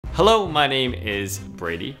Hello, my name is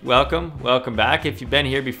Brady. Welcome back. If you've been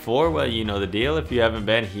here before, well, you know the deal. If you haven't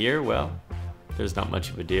been here, well, there's not much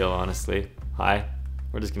of a deal, honestly. Hi.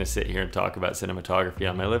 We're just gonna sit here and talk about cinematography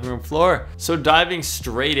on my living room floor. So diving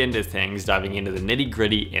straight into things, diving into the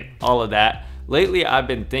nitty-gritty and all of that, lately I've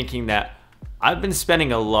been thinking that I've been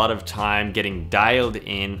spending a lot of time getting dialed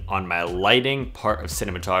in on my lighting part of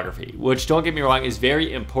cinematography, which, don't get me wrong, is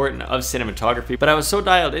very important of cinematography, but I was so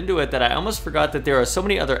dialed into it that I almost forgot that there are so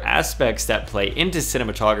many other aspects that play into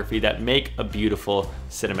cinematography that make a beautiful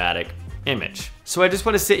cinematic image. So I just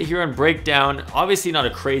want to sit here and break down, obviously not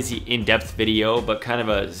a crazy in-depth video, but kind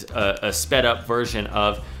of a sped up version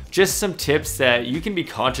of just some tips that you can be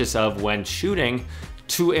conscious of when shooting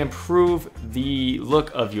to improve the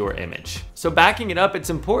look of your image. So backing it up, it's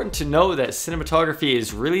important to know that cinematography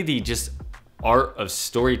is really the just art of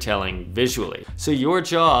storytelling visually. So your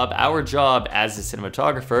job, our job as a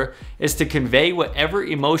cinematographer, is to convey whatever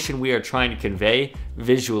emotion we are trying to convey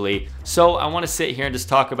visually. So I want to sit here and just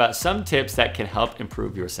talk about some tips that can help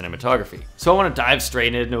improve your cinematography. So I want to dive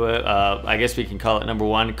straight into it. I guess we can call it number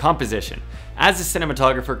one, composition. As a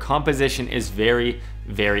cinematographer, composition is very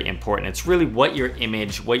important. It's really what your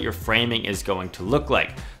image, what your framing is going to look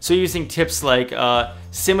like. So using tips like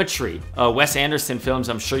symmetry. Wes Anderson films,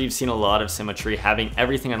 I'm sure you've seen a lot of symmetry, having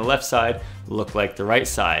everything on the left side look like the right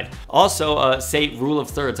side. Also, say rule of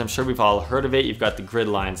thirds. I'm sure we've all heard of it. You've got the grid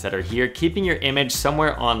lines that are here. Keeping your image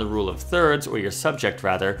somewhere on the rule of thirds, or your subject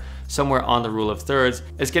rather, somewhere on the rule of thirds,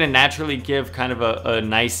 is going to naturally give kind of a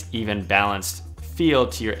nice, even, balanced feel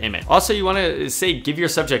to your image. Also, you want to say give your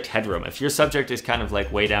subject headroom. If your subject is kind of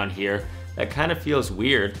like way down here, that kind of feels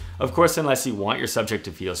weird. Of course, unless you want your subject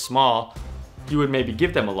to feel small, you would maybe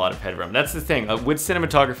give them a lot of headroom. That's the thing. With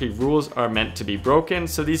cinematography, rules are meant to be broken.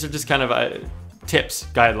 So these are just kind of tips,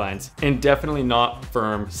 guidelines, and definitely not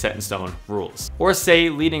firm, set in stone rules. Or say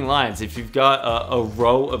leading lines. If you've got a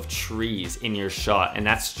row of trees in your shot and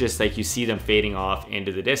that's just like you see them fading off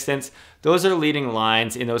into the distance, those are leading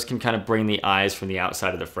lines, and those can kind of bring the eyes from the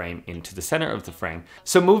outside of the frame into the center of the frame.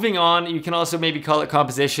 So moving on, you can also maybe call it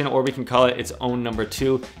composition, or we can call it its own number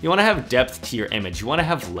two. You want to have depth to your image. You want to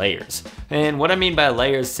have layers. And what I mean by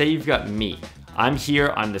layers, say you've got me. I'm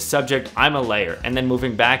here, I'm the subject, I'm a layer. And then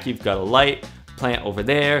moving back, you've got a light, plant over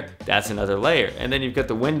there, that's another layer. And then you've got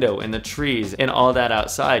the window and the trees and all that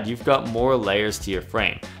outside. You've got more layers to your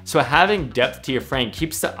frame. So having depth to your frame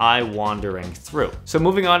keeps the eye wandering through. So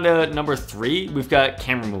moving on to number three, we've got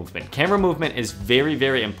camera movement. Camera movement is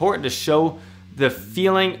very important to show the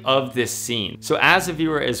feeling of this scene. So as a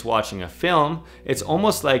viewer is watching a film, it's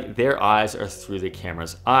almost like their eyes are through the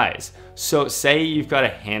camera's eyes. So say you've got a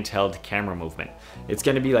handheld camera movement. It's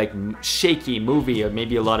gonna be like shaky, movie, or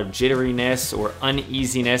maybe a lot of jitteriness or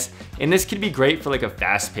uneasiness. And this could be great for like a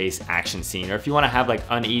fast-paced action scene. Or if you wanna have like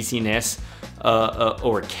uneasiness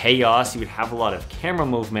or chaos, you would have a lot of camera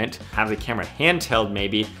movement, have the camera handheld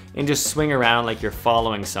maybe, and just swing around like you're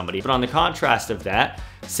following somebody. But on the contrast of that,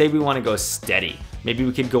 say we want to go steady. Maybe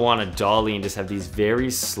we could go on a dolly and just have these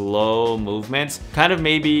very slow movements, kind of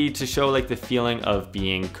maybe to show like the feeling of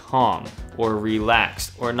being calm or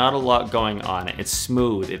relaxed or not a lot going on. It's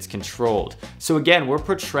smooth, it's controlled. So again, we're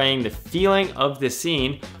portraying the feeling of the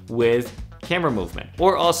scene with camera movement.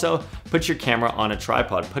 Or also put your camera on a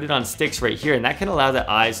tripod, put it on sticks right here, and that can allow the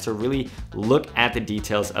eyes to really look at the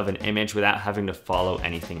details of an image without having to follow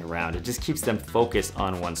anything around. It just keeps them focused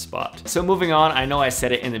on one spot. So moving on, I know I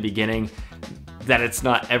said it in the beginning that it's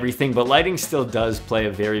not everything, but lighting still does play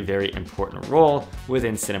a very important role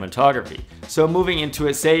within cinematography. So moving into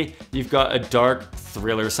it, say you've got a dark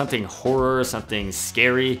thriller, something horror, something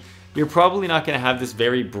scary, you're probably not gonna have this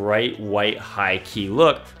very bright, white, high-key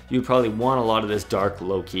look. You probably want a lot of this dark,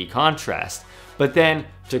 low-key contrast. But then,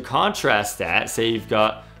 to contrast that, say you've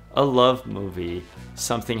got a love movie,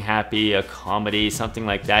 something happy, a comedy, something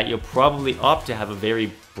like that, you'll probably opt to have a very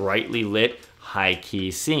brightly lit,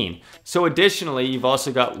 high-key scene. So additionally, you've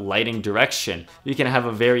also got lighting direction. You can have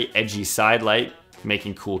a very edgy side light,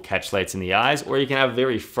 making cool catch lights in the eyes, or you can have a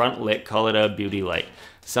very front lit, call it a beauty light.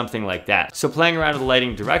 Something like that. So playing around with the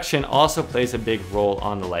lighting direction also plays a big role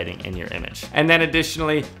on the lighting in your image. And then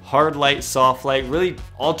additionally, hard light, soft light, really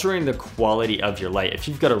altering the quality of your light. If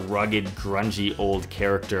you've got a rugged, grungy old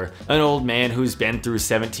character, an old man who's been through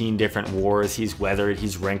 17 different wars, he's weathered,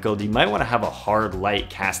 he's wrinkled, you might want to have a hard light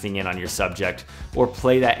casting in on your subject, or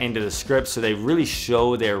play that into the script so they really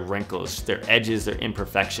show their wrinkles, their edges, their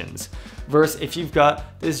imperfections. Versus if you've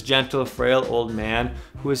got this gentle, frail old man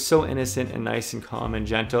who is so innocent and nice and calm and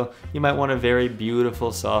gentle, you might want a very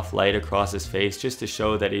beautiful soft light across his face just to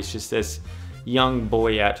show that he's just this young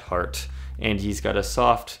boy at heart, and he's got a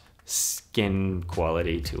soft skin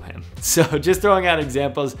quality to him. So just throwing out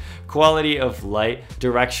examples, quality of light,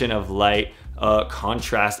 direction of light,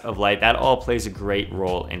 contrast of light, that all plays a great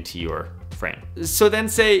role into your frame. So then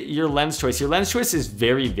say your lens choice. Your lens choice is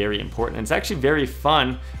very, very important. It's actually very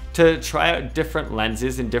fun to try out different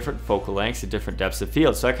lenses and different focal lengths and different depths of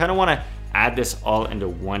field. So I kind of want to add this all into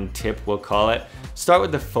one tip, we'll call it. Start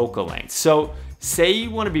with the focal length. So say you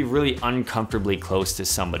want to be really uncomfortably close to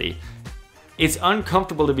somebody. It's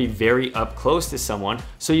uncomfortable to be very up close to someone,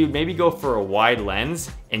 so you maybe go for a wide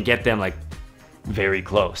lens and get them like very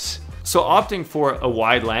close. So opting for a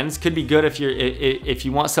wide lens could be good if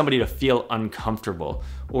you want somebody to feel uncomfortable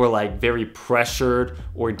or like very pressured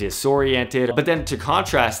or disoriented. But then to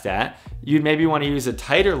contrast that, you'd maybe want to use a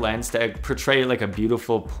tighter lens to portray like a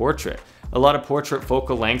beautiful portrait. A lot of portrait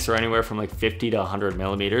focal lengths are anywhere from like 50 to 100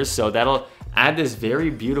 millimeters. So that'll add this very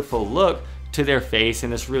beautiful look to their face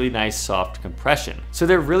and this really nice soft compression. So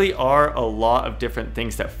there really are a lot of different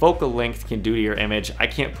things that focal length can do to your image. I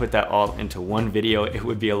can't put that all into one video, it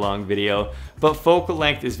would be a long video, but focal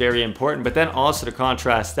length is very important. But then also to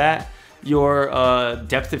contrast that, your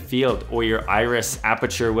depth of field or your iris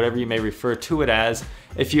aperture, whatever you may refer to it as,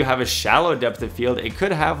 if you have a shallow depth of field, it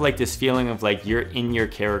could have like this feeling of like you're in your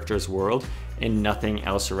character's world and nothing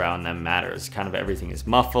else around them matters. Kind of everything is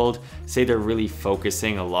muffled. Say they're really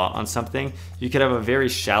focusing a lot on something. You could have a very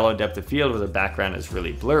shallow depth of field where the background is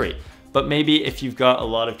really blurry. But maybe if you've got a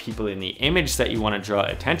lot of people in the image that you want to draw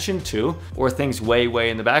attention to, or things way,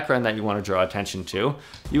 way in the background that you want to draw attention to,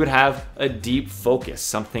 you would have a deep focus,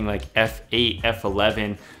 something like f8,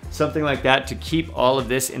 f11, something like that to keep all of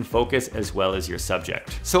this in focus as well as your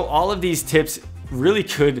subject. So all of these tips really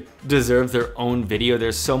could deserve their own video.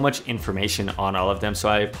 There's so much information on all of them, so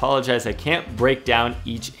I apologize. I can't break down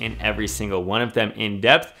each and every single one of them in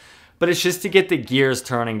depth, but it's just to get the gears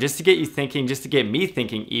turning, just to get you thinking, just to get me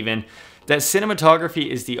thinking even, that cinematography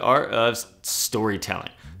is the art of storytelling.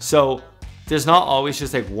 So there's not always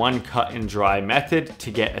just like one cut and dry method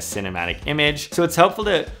to get a cinematic image. So it's helpful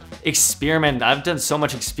to experiment. I've done so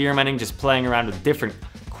much experimenting, just playing around with different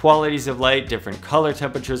qualities of light, different color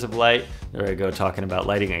temperatures of light. There I go, talking about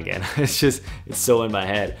lighting again. It's so in my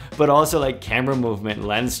head. But also like camera movement,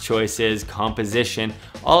 lens choices, composition,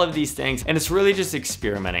 all of these things. And it's really just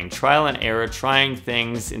experimenting, trial and error, trying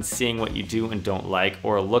things and seeing what you do and don't like,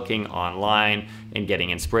 or looking online and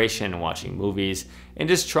getting inspiration and watching movies and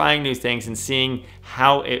just trying new things and seeing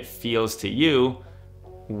how it feels to you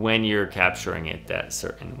when you're capturing it that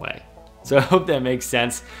certain way. So I hope that makes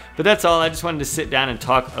sense. But that's all. I just wanted to sit down and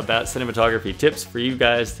talk about cinematography tips for you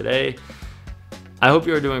guys today. I hope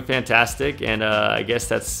you are doing fantastic, and I guess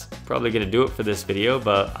that's probably going to do it for this video,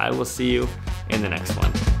 but I will see you in the next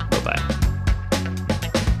one.